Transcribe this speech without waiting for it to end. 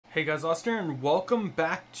Hey guys, Austin, and welcome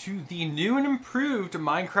back to the new and improved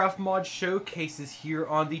Minecraft mod showcases here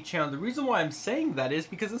on the channel. The reason why I'm saying that is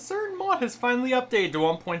because a certain mod has finally updated to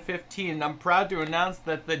 1.15, and I'm proud to announce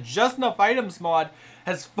that the Just Enough Items mod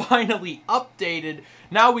has finally updated.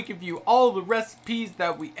 Now we can view all the recipes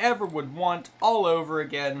that we ever would want all over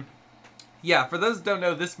again. Yeah, for those who don't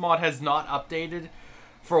know, this mod has not updated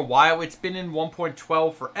for a while. It's been in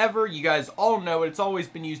 1.12 forever. You guys all know it. It's always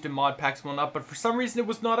been used in mod packs and whatnot, but for some reason it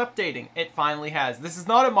was not updating. It finally has. This is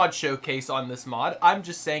not a mod showcase on this mod. I'm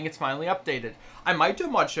just saying it's finally updated. I might do a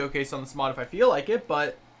mod showcase on this mod if I feel like it,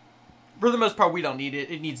 but for the most part we don't need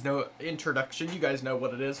it. It needs no introduction. You guys know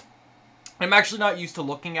what it is. I'm actually not used to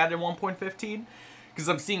looking at it in 1.15 because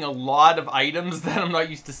I'm seeing a lot of items that I'm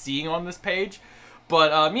not used to seeing on this page.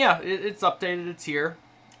 But yeah, it's updated. It's here.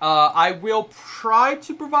 I will try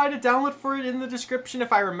to provide a download for it in the description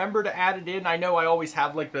if I remember to add it in. I know I always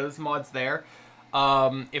have like those mods there.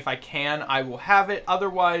 If I can, I will have it.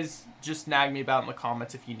 Otherwise, just nag me about it in the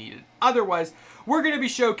comments if you need it. Otherwise, we're going to be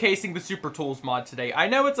showcasing the Super Tools mod today. I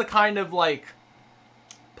know it's a kind of like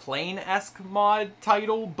plain-esque mod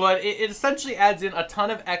title, but it essentially adds in a ton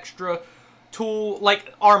of extra tool,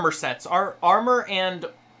 like armor sets, armor and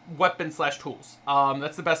weapon slash tools.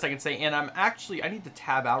 That's the best I can say. And I need to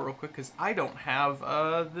tab out real quick because I don't have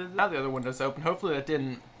now the other window's open. Hopefully that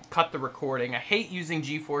didn't cut the recording. I hate using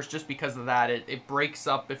GeForce just because of that. It breaks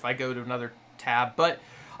up if I go to another tab. But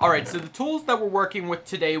alright, so the tools that we're working with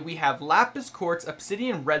today, we have lapis, quartz,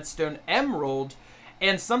 obsidian, redstone, emerald,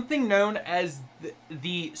 and something known as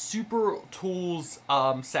the Super Tools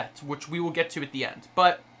set, which we will get to at the end.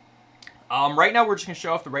 But right now we're just going to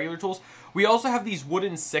show off the regular tools. We also have these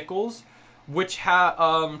wooden sickles, which have,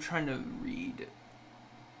 I'm trying to read.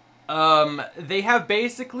 They have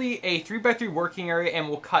basically a 3x3 working area and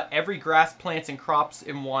will cut every grass, plants, and crops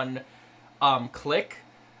in one click.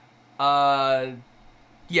 Yeah,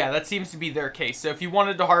 that seems to be their case. So if you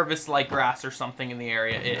wanted to harvest like grass or something in the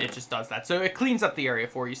area, it just does that. So it cleans up the area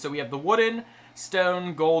for you. So we have the wooden,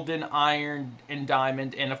 stone, golden, iron, and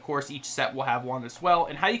diamond, and of course each set will have one as well.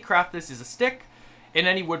 And how you craft this is a stick and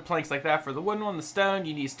any wood planks like that. For the wooden one, the stone,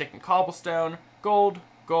 you need a stick and cobblestone, gold,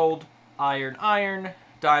 iron,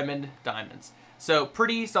 diamond, diamonds. So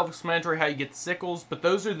pretty self-explanatory how you get the sickles, but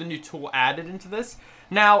those are the new tool added into this.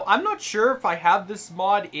 Now, I'm not sure if I have this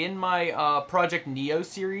mod in my Project Neo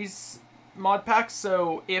series mod pack,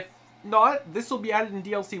 so if not, this will be added in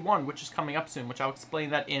DLC 1, which is coming up soon, which I'll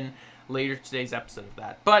explain that in later today's episode of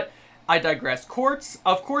that. But I digress. Quartz,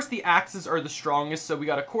 of course the axes are the strongest, so we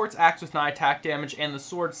got a quartz axe with 9 attack damage and the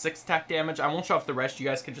sword 6 attack damage. I won't show off the rest, you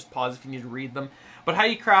guys can just pause if you need to read them. But how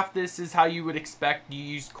you craft this is how you would expect. You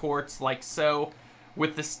use quartz like so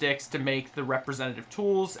with the sticks to make the representative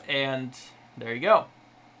tools, and there you go.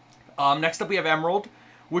 Next up we have emerald,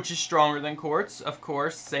 which is stronger than quartz. Of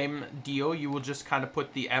course, same deal. You will just kind of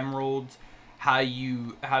put the emerald how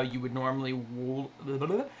you would normally wield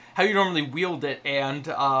it, and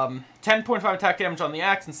 10.5 attack damage on the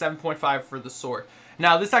axe and 7.5 for the sword.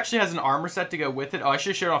 Now this actually has an armor set to go with it. Oh, I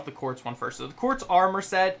should have shown off the quartz one first. So the quartz armor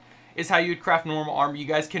set is how you would craft normal armor. You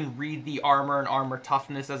guys can read the armor and armor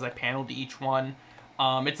toughness as I paneled each one.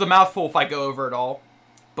 It's a mouthful if I go over it all,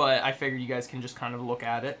 but I figured you guys can just kind of look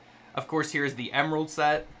at it. Of course, here's the emerald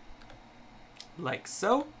set, like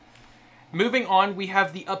so. Moving on, we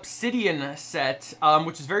have the obsidian set,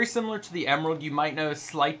 which is very similar to the emerald. You might notice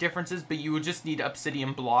slight differences, but you would just need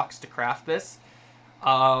obsidian blocks to craft this.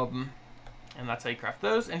 And that's how you craft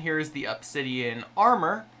those. And here is the obsidian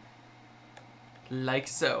armor, like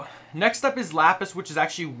so. Next up is lapis, which is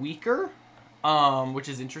actually weaker, which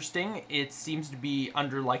is interesting. It seems to be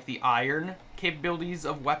under like the iron capabilities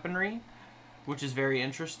of weaponry, which is very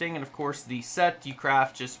interesting. And of course, the set you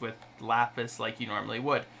craft just with lapis like you normally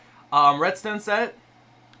would. Redstone set,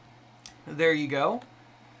 there you go.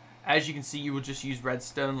 As you can see, you will just use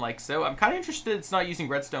redstone like so. I'm kind of interested it's not using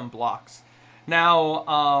redstone blocks. Now,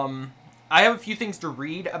 I have a few things to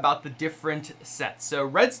read about the different sets. So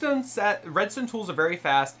redstone tools are very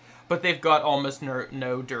fast, but they've got almost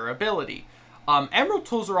no durability. Emerald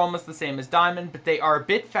tools are almost the same as diamond, but they are a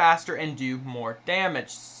bit faster and do more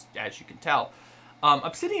damage, as you can tell.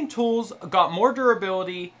 Obsidian tools got more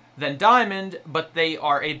durability than diamond, but they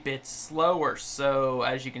are a bit slower. So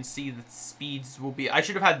as you can see, the speeds will be... I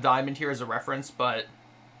should have had diamond here as a reference, but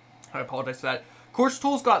I apologize for that. Quartz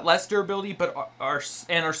tools got less durability, but are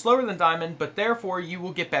slower than diamond, but therefore you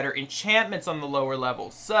will get better enchantments on the lower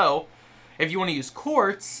levels. So if you want to use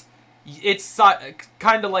quartz, it's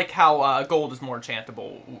kind of like how gold is more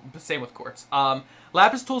enchantable. Same with quartz.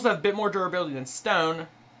 Lapis tools have a bit more durability than stone.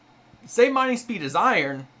 Same mining speed as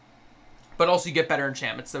iron, But also you get better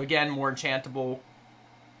enchantments. So again, more enchantable,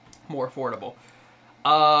 more affordable.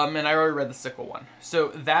 And I already read the sickle one. So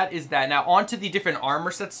that is that. Now on to the different armor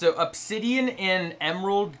sets. So Obsidian and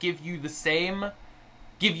Emerald give you the same,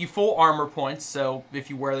 give you full armor points. So if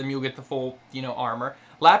you wear them, you'll get the full, you know, armor.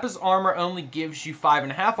 Lapis armor only gives you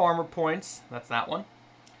 5.5 armor points. That's that one.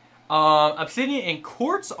 Obsidian and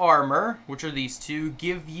Quartz armor, which are these two,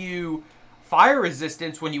 give you fire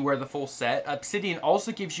resistance when you wear the full set. Obsidian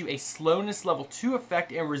also gives you a slowness level 2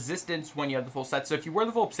 effect and resistance when you have the full set. So if you wear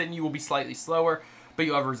the full Obsidian, you will be slightly slower, but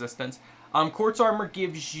you'll have resistance. Quartz armor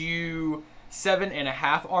gives you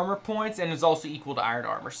 7.5 armor points and is also equal to iron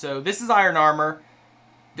armor. So this is iron armor.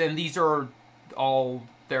 Then these are all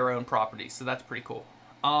their own properties. So that's pretty cool.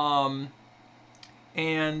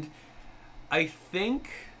 And I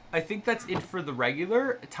think that's it for the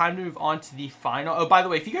regular. Time to move on to the final. Oh, by the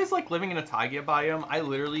way, if you guys like living in a taiga biome, I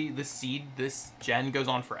literally, this gen goes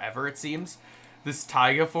on forever, it seems. This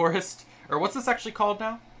taiga forest. Or what's this actually called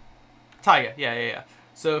now? Taiga, yeah.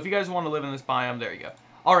 So if you guys want to live in this biome, there you go.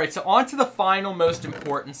 Alright, so on to the final most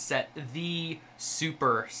important set, the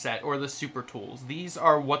super set, or the super tools. These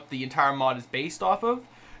are what the entire mod is based off of.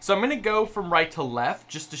 So I'm going to go from right to left,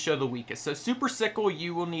 just to show the weakest. So super sickle,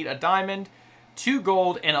 you will need a diamond, 2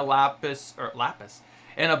 gold, and a lapis,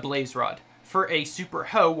 and a blaze rod. For a super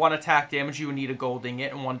hoe, 1 attack damage, you will need a gold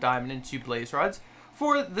ingot and 1 diamond and 2 blaze rods.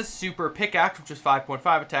 For the super pickaxe, which is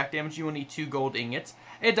 5.5 attack damage, you will need 2 gold ingots,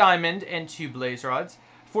 a diamond, and 2 blaze rods.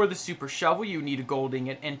 For the super shovel, you need a gold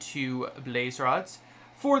ingot and 2 blaze rods.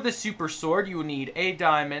 For the super sword, you will need a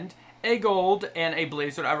diamond, a gold, and a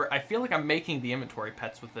blaze rod. I feel like I'm making the inventory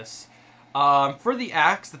pets with this. For the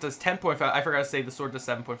axe, that does 10.5. I forgot to say the sword does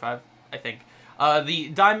 7.5, I think. The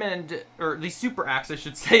diamond, or the super axe, I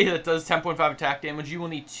should say, that does 10.5 attack damage, you will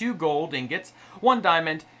need 2 gold ingots, 1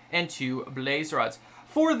 diamond, and 2 blaze rods.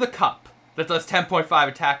 For the cup, that does 10.5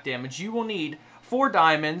 attack damage, you will need 4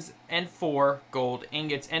 diamonds and 4 gold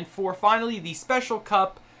ingots. And for finally the special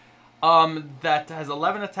cup, that has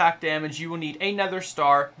 11 attack damage, you will need a nether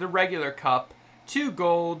star, the regular cup, 2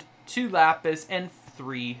 gold, 2 lapis, and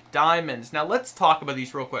 3 diamonds. Now let's talk about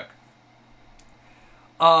these real quick.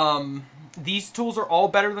 These tools are all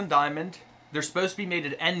better than diamond. They're supposed to be made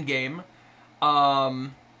at endgame.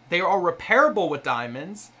 They are all repairable with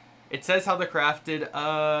diamonds. It says how they're crafted.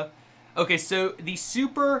 Okay, so the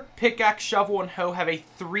super pickaxe, shovel, and hoe have a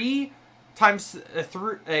 3 by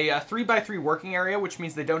 3 working area, which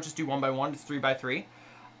means they don't just do 1 by 1. It's 3 by 3.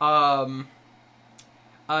 The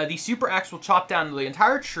super axe will chop down the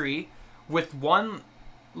entire tree with 1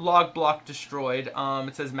 log block destroyed.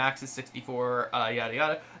 It says max is 64, yada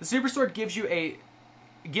yada. The super sword gives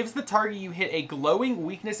the target you hit a glowing,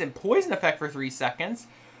 weakness, and poison effect for 3 seconds.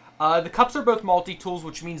 The cups are both multi-tools,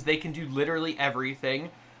 which means they can do literally everything.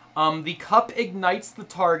 The cup ignites the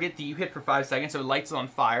target that you hit for 5 seconds, so it lights it on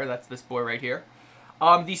fire. That's this boy right here.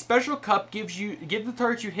 The special cup gives the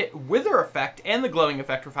target you hit wither effect and the glowing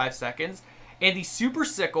effect for 5 seconds. And the super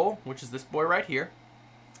sickle, which is this boy right here,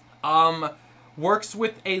 works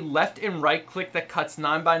with a left and right click that cuts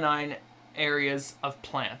 9 by 9 areas of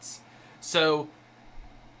plants. So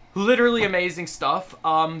literally amazing stuff.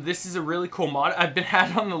 This is a really cool mod. I've been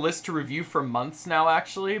had on the list to review for months now,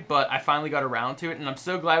 actually, but I finally got around to it, and I'm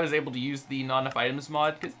so glad I was able to use the not enough items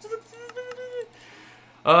mod, because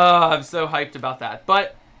I'm so hyped about that.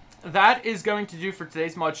 But that is going to do for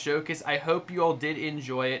today's mod showcase. I hope you all did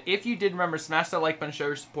enjoy it. If you did, remember, smash that like button, show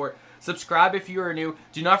your support. Subscribe if you are new.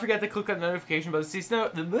 Do not forget to click on the notification button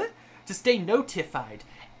to stay notified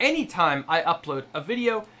anytime I upload a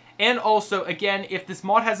video. And also, again, if this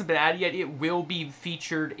mod hasn't been added yet, it will be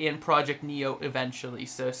featured in Project Neo eventually.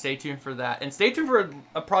 So stay tuned for that. And stay tuned for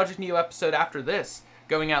a Project Neo episode after this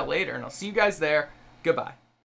going out later. And I'll see you guys there. Goodbye.